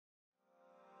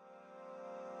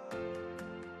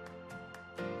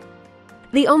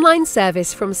The online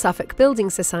service from Suffolk Building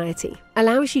Society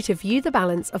allows you to view the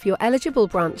balance of your eligible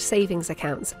branch savings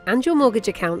accounts and your mortgage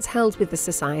accounts held with the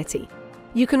Society.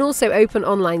 You can also open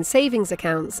online savings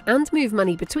accounts and move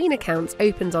money between accounts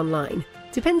opened online,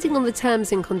 depending on the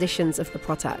terms and conditions of the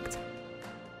product.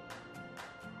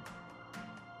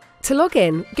 To log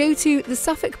in, go to the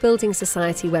Suffolk Building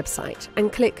Society website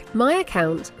and click My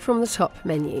Account from the top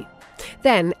menu.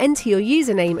 Then enter your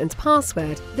username and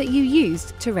password that you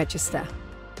used to register.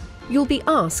 You'll be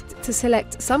asked to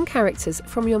select some characters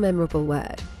from your memorable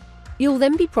word. You'll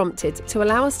then be prompted to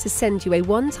allow us to send you a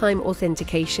one-time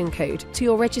authentication code to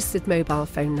your registered mobile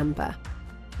phone number.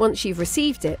 Once you've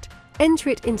received it, enter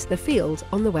it into the field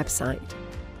on the website.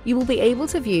 You will be able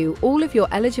to view all of your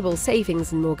eligible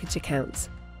savings and mortgage accounts.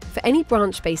 For any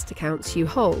branch-based accounts you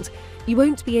hold, you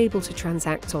won't be able to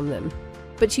transact on them,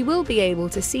 but you will be able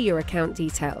to see your account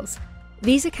details.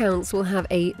 These accounts will have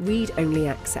a read-only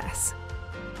access.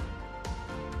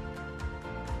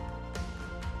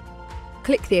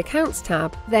 Click the Accounts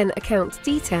tab, then Account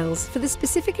Details for the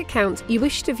specific account you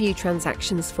wish to view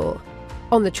transactions for.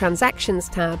 On the Transactions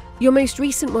tab, your most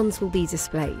recent ones will be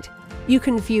displayed. You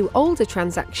can view older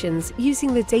transactions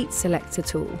using the Date Selector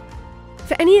tool.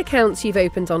 For any accounts you've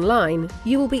opened online,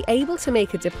 you will be able to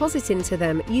make a deposit into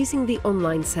them using the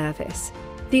online service.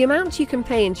 The amount you can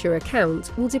pay into your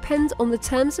account will depend on the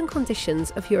terms and conditions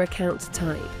of your account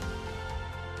type.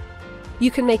 You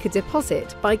can make a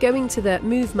deposit by going to the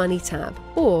Move Money tab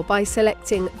or by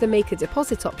selecting the Make a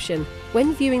Deposit option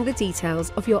when viewing the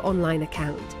details of your online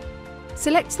account.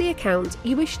 Select the account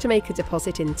you wish to make a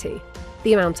deposit into,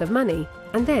 the amount of money,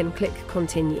 and then click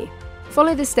Continue.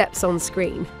 Follow the steps on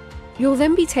screen. You'll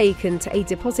then be taken to a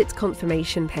deposit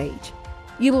confirmation page.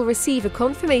 You will receive a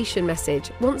confirmation message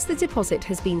once the deposit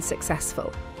has been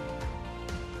successful.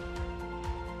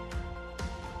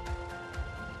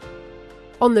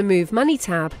 On the Move Money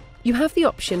tab, you have the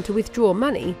option to withdraw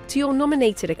money to your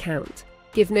nominated account,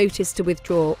 give notice to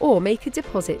withdraw or make a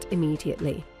deposit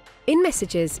immediately. In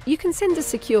Messages, you can send a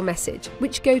secure message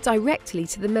which goes directly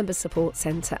to the Member Support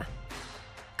Centre.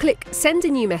 Click Send a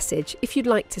new message if you'd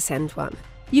like to send one.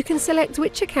 You can select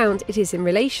which account it is in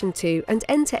relation to and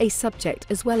enter a subject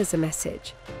as well as a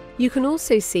message. You can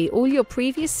also see all your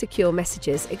previous secure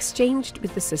messages exchanged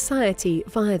with the Society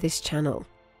via this channel.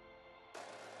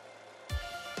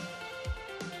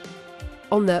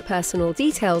 On the Personal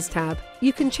Details tab,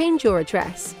 you can change your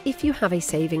address if you have a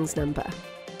savings number.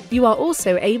 You are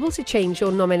also able to change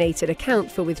your nominated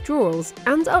account for withdrawals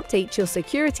and update your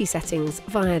security settings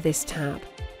via this tab.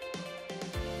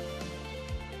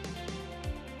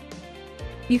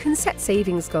 You can set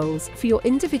savings goals for your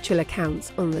individual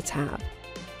accounts on the tab.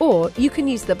 Or you can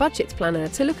use the Budget Planner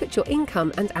to look at your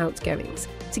income and outgoings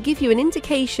to give you an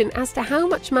indication as to how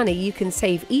much money you can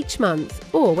save each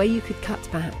month or where you could cut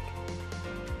back.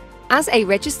 As a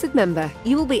registered member,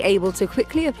 you will be able to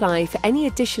quickly apply for any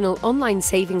additional online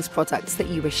savings products that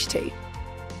you wish to.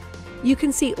 You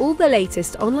can see all the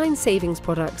latest online savings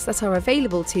products that are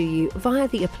available to you via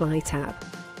the Apply tab.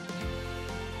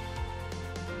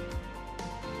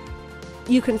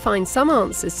 You can find some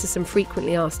answers to some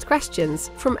frequently asked questions,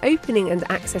 from opening and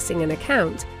accessing an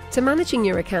account to managing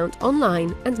your account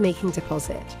online and making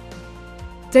deposit.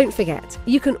 Don't forget,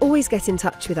 you can always get in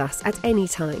touch with us at any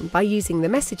time by using the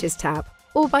Messages tab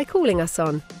or by calling us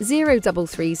on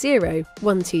 0330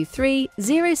 123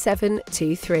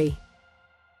 0723.